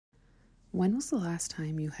When was the last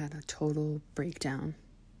time you had a total breakdown?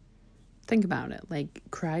 Think about it. Like,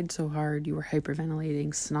 cried so hard, you were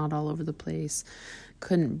hyperventilating, snot all over the place,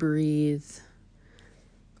 couldn't breathe,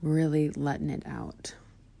 really letting it out.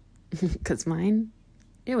 Because mine,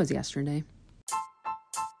 it was yesterday.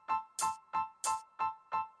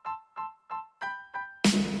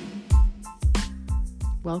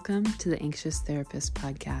 Welcome to the Anxious Therapist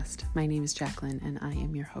Podcast. My name is Jacqueline and I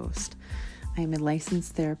am your host. I am a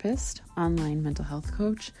licensed therapist, online mental health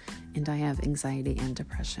coach, and I have anxiety and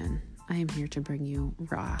depression. I am here to bring you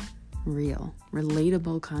raw, real,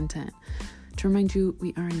 relatable content to remind you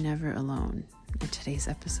we are never alone. And today's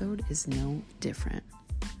episode is no different.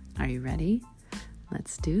 Are you ready?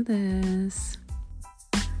 Let's do this.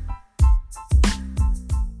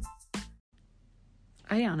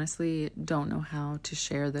 I honestly don't know how to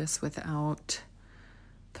share this without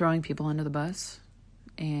throwing people under the bus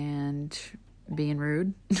and being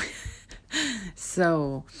rude.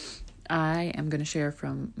 So I am going to share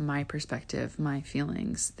from my perspective, my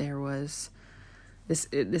feelings. There was this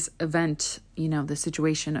event, the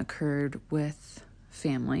situation occurred with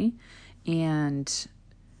family, and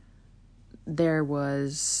there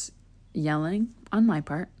was yelling on my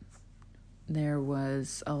part. There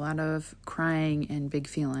was a lot of crying and big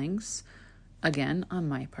feelings, again, on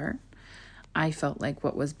my part. I felt like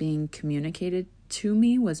what was being communicated to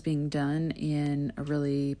me was being done in a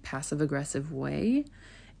really passive-aggressive way,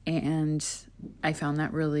 and I found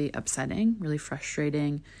that really upsetting, really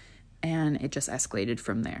frustrating, and it just escalated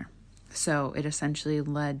from there. So it essentially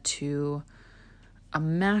led to a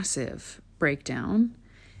massive breakdown,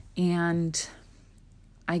 and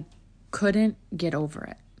I couldn't get over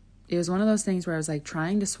it. It was one of those things where I was like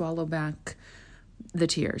trying to swallow back the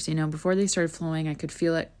tears. Before they started flowing, I could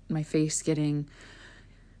feel it, my face getting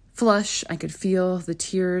flush. I could feel the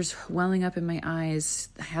tears welling up in my eyes.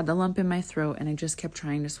 I had the lump in my throat, and I just kept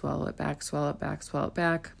trying to swallow it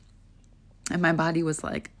back. And my body was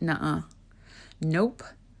like, nuh-uh, nope,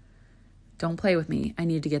 don't play with me. I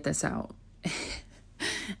need to get this out.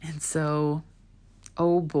 And so,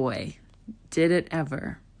 oh boy, did it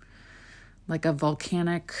ever. Like a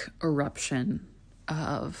volcanic eruption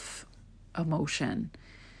of emotion.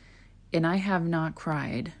 And I have not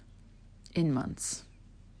cried in months.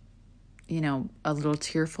 A little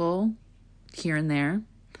tearful here and there.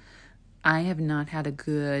 I have not had a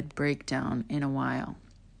good breakdown in a while.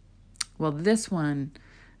 Well, this one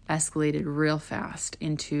escalated real fast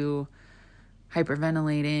into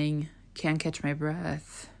hyperventilating, can't catch my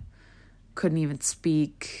breath, couldn't even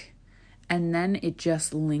speak, and then it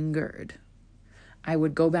just lingered. I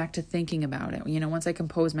would go back to thinking about it. Once I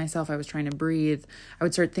composed myself, I was trying to breathe. I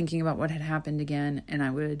would start thinking about what had happened again,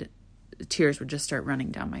 and tears would just start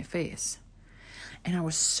running down my face. And I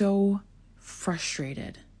was so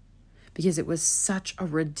frustrated because it was such a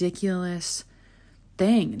ridiculous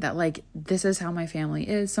thing that, this is how my family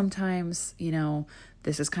is sometimes,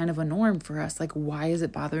 this is kind of a norm for us. Why is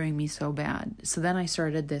it bothering me so bad? So then I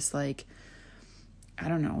started this,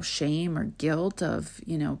 shame or guilt of,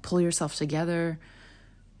 pull yourself together.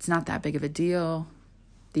 It's not that big of a deal.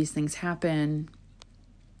 These things happen.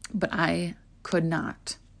 But I could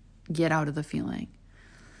not get out of the feeling.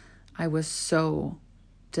 I was so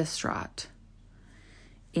distraught.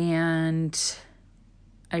 And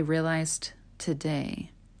I realized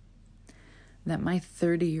today that my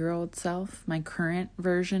 30-year-old self, my current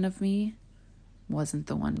version of me, wasn't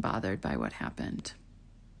the one bothered by what happened.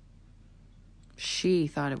 She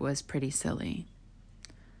thought it was pretty silly.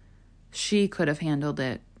 She could have handled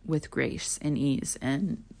it with grace and ease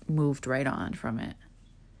and moved right on from it.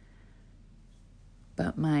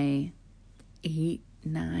 But my 8,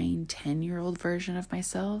 9, 10-year-old version of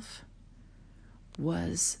myself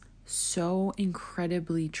was so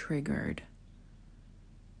incredibly triggered.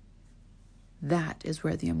 That is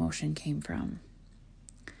where the emotion came from.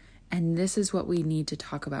 And this is what we need to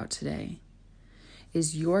talk about today.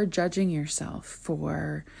 Is you're judging yourself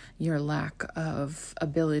for your lack of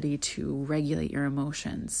ability to regulate your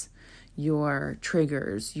emotions, your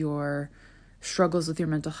triggers, your struggles with your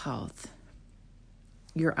mental health,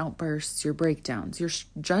 your outbursts, your breakdowns. You're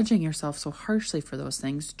judging yourself so harshly for those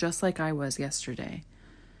things, just like I was yesterday.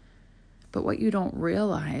 But what you don't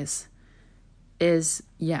realize is,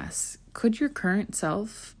 yes, could your current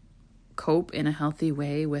self cope in a healthy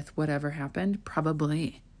way with whatever happened?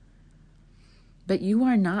 Probably. But you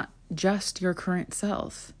are not just your current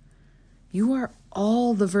self. You are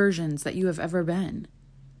all the versions that you have ever been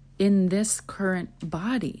in this current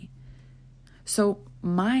body. So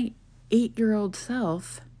my 8-year-old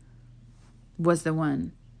self was the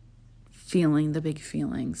one feeling the big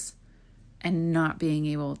feelings and not being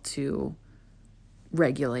able to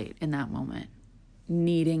regulate in that moment,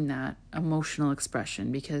 needing that emotional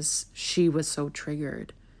expression because she was so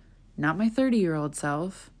triggered. Not my 30-year-old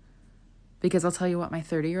self, because I'll tell you what, my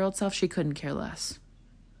 30-year-old self, she couldn't care less.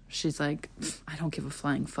 She's like, I don't give a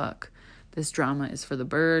flying fuck. This drama is for the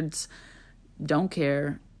birds. Don't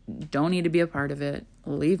care. Don't need to be a part of it.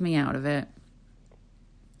 Leave me out of it.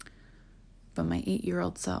 But my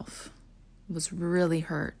 8-year-old self was really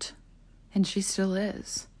hurt. And she still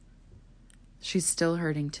is. She's still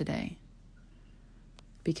hurting today.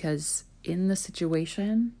 Because in the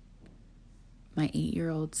situation, my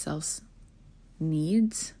 8-year-old self's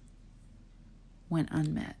needs went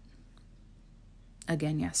unmet.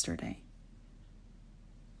 Again yesterday.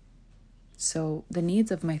 So the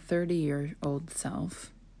needs of my 30-year-old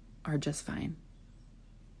self are just fine.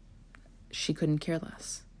 She couldn't care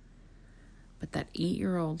less. But that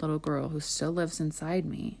 8-year-old little girl who still lives inside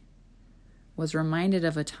me was reminded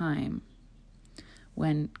of a time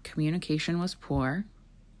when communication was poor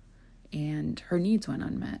and her needs went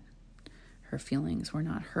unmet. Her feelings were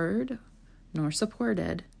not heard nor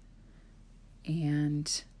supported,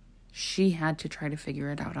 and she had to try to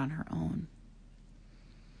figure it out on her own.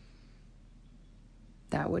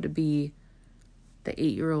 That would be the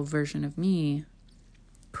 8-year-old version of me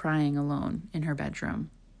crying alone in her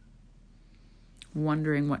bedroom,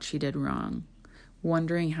 wondering what she did wrong,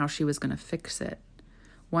 wondering how she was going to fix it,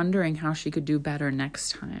 wondering how she could do better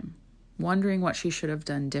next time, wondering what she should have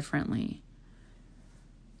done differently.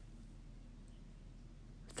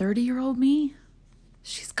 30-year-old me,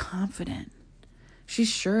 she's confident. She's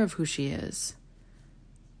sure of who she is.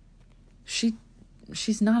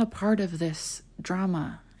 She's not a part of this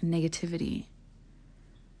drama and negativity.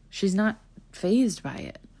 She's not fazed by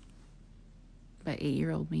it. But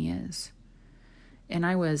 8-year-old me is. And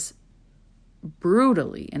I was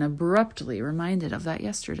brutally and abruptly reminded of that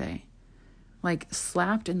yesterday. Like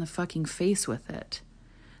slapped in the fucking face with it.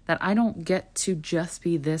 That I don't get to just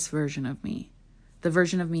be this version of me. The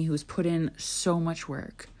version of me who's put in so much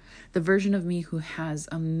work. The version of me who has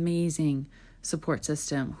amazing support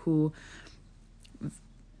system, who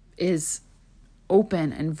is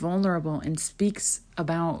open and vulnerable and speaks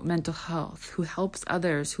about mental health, who helps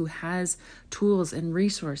others, who has tools and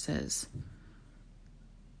resources.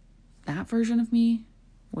 That version of me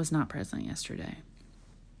was not present yesterday.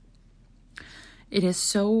 It is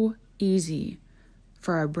so easy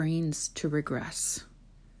for our brains to regress,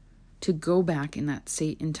 to go back in that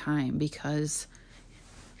state in time, because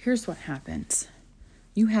here's what happens.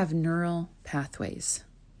 You have neural pathways.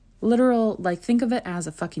 Literal, like think of it as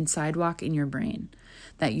a fucking sidewalk in your brain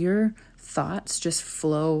that your thoughts just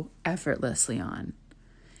flow effortlessly on.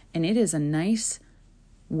 And it is a nice,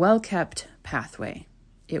 well-kept pathway.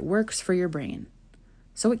 It works for your brain.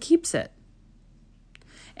 So it keeps it.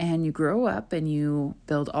 And you grow up and you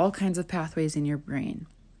build all kinds of pathways in your brain.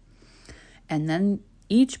 And then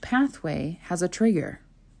each pathway has a trigger.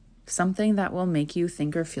 Something that will make you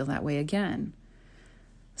think or feel that way again.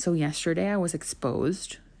 So yesterday I was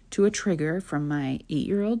exposed to a trigger from my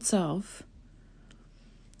 8-year-old self,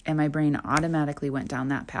 and my brain automatically went down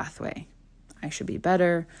that pathway. I should be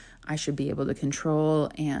better. I should be able to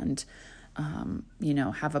control and,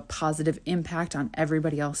 have a positive impact on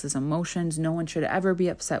everybody else's emotions. No one should ever be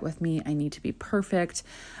upset with me. I need to be perfect.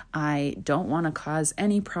 I don't want to cause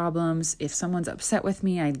any problems. If someone's upset with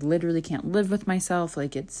me, I literally can't live with myself.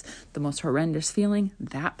 Like it's the most horrendous feeling.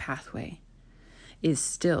 That pathway is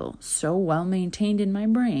still so well maintained in my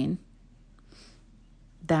brain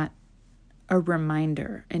that a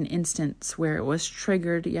reminder, an instance where it was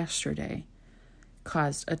triggered yesterday,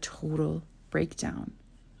 caused a total breakdown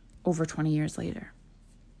over 20 years later.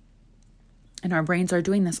 And our brains are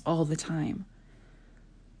doing this all the time.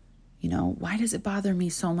 Why does it bother me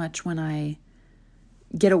so much when I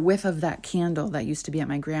get a whiff of that candle that used to be at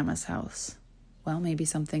my grandma's house? Well, maybe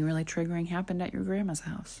something really triggering happened at your grandma's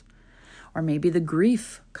house. Or maybe the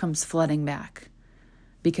grief comes flooding back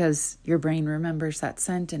because your brain remembers that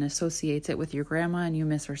scent and associates it with your grandma and you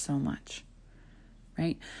miss her so much,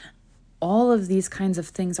 right? All of these kinds of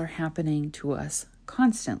things are happening to us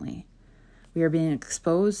constantly. We are being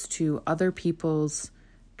exposed to other people's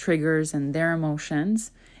triggers and their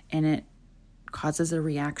emotions, and it causes a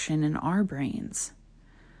reaction in our brains.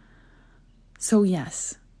 So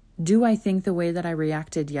yes, do I think the way that I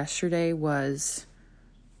reacted yesterday was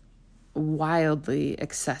wildly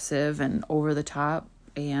excessive and over the top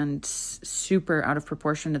and super out of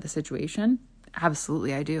proportion to the situation?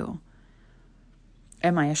 Absolutely, I do.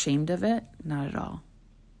 Am I ashamed of it? Not at all.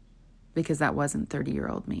 Because that wasn't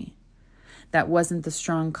 30-year-old me. That wasn't the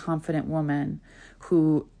strong, confident woman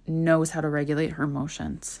who knows how to regulate her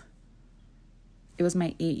emotions. It was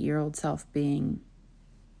my 8-year-old self being,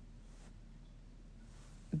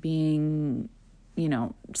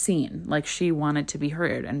 seen. Like, she wanted to be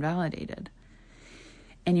heard and validated.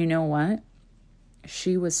 And you know what?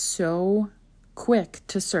 She was so quick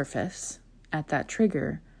to surface at that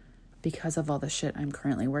trigger because of all the shit I'm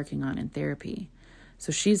currently working on in therapy.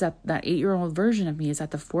 So she's at that 8-year-old version of me is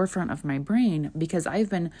at the forefront of my brain because I've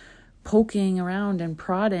been poking around and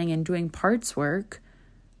prodding and doing parts work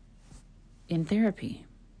in therapy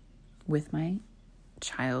with my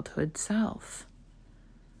childhood self.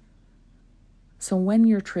 So when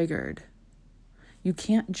you're triggered, you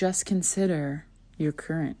can't just consider your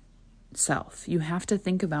current self. You have to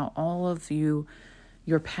think about all of your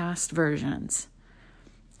past versions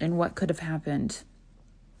and what could have happened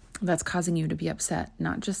that's causing you to be upset,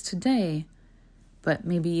 not just today, but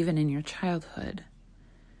maybe even in your childhood.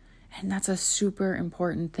 And that's a super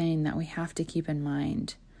important thing that we have to keep in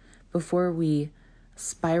mind before we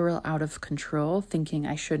spiral out of control, thinking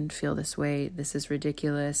I shouldn't feel this way, this is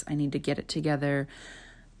ridiculous, I need to get it together,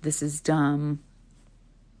 this is dumb,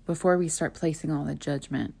 before we start placing all the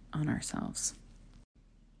judgment on ourselves.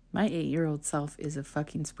 My 8-year-old self is a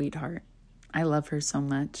fucking sweetheart. I love her so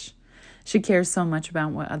much. She cares so much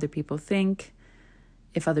about what other people think,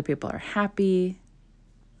 if other people are happy,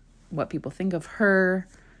 what people think of her.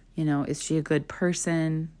 Is she a good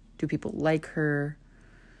person? Do people like her?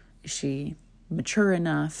 Is she mature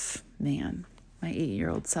enough? Man, my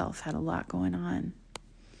 8-year-old self had a lot going on.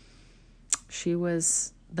 She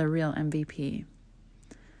was the real MVP.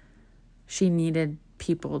 She needed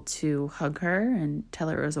people to hug her and tell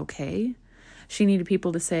her it was okay. She needed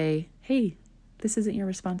people to say, hey, this isn't your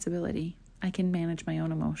responsibility. I can manage my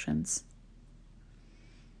own emotions.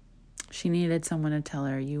 She needed someone to tell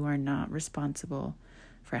her, you are not responsible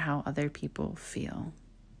for how other people feel.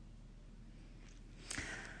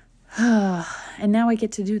 And now I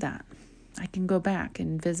get to do that. I can go back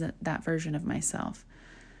and visit that version of myself.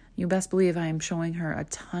 You best believe I am showing her a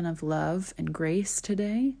ton of love and grace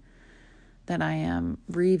today, that I am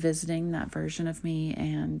revisiting that version of me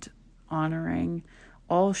and honoring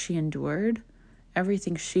all she endured,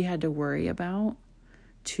 everything she had to worry about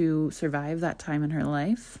to survive that time in her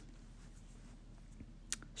life.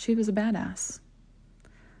 She was a badass.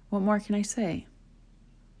 What more can I say?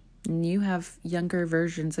 And you have younger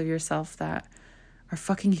versions of yourself that are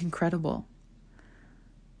fucking incredible.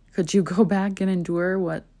 Could you go back and endure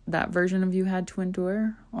what that version of you had to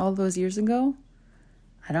endure all those years ago?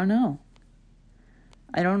 I don't know.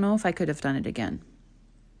 I don't know if I could have done it again.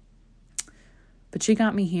 But she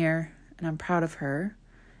got me here, and I'm proud of her.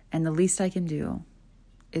 And the least I can do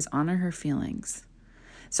is honor her feelings.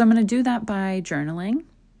 So I'm going to do that by journaling,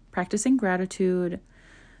 practicing gratitude,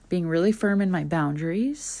 being really firm in my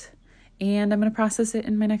boundaries, and I'm going to process it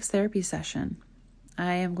in my next therapy session.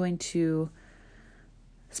 I am going to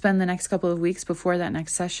spend the next couple of weeks before that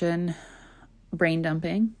next session brain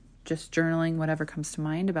dumping, just journaling whatever comes to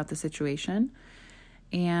mind about the situation.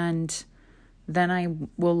 And then I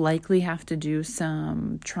will likely have to do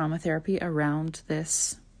some trauma therapy around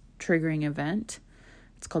this triggering event.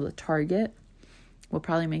 It's called a target. We'll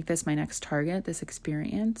probably make this my next target, this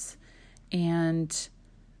experience, and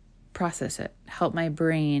process it, help my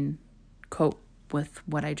brain cope with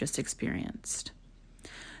what I just experienced.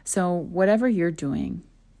 So whatever you're doing,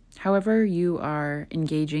 however you are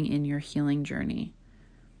engaging in your healing journey,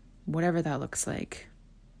 whatever that looks like,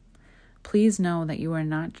 please know that you are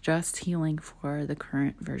not just healing for the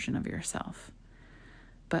current version of yourself,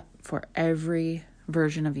 but for every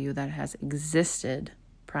version of you that has existed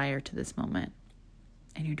prior to this moment.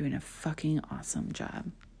 And you're doing a fucking awesome job.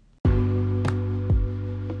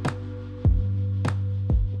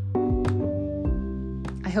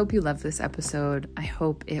 I hope you loved this episode. I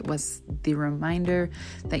hope it was the reminder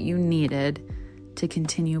that you needed to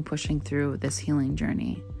continue pushing through this healing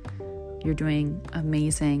journey. You're doing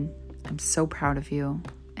amazing. I'm so proud of you,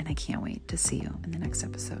 and I can't wait to see you in the next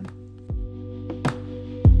episode.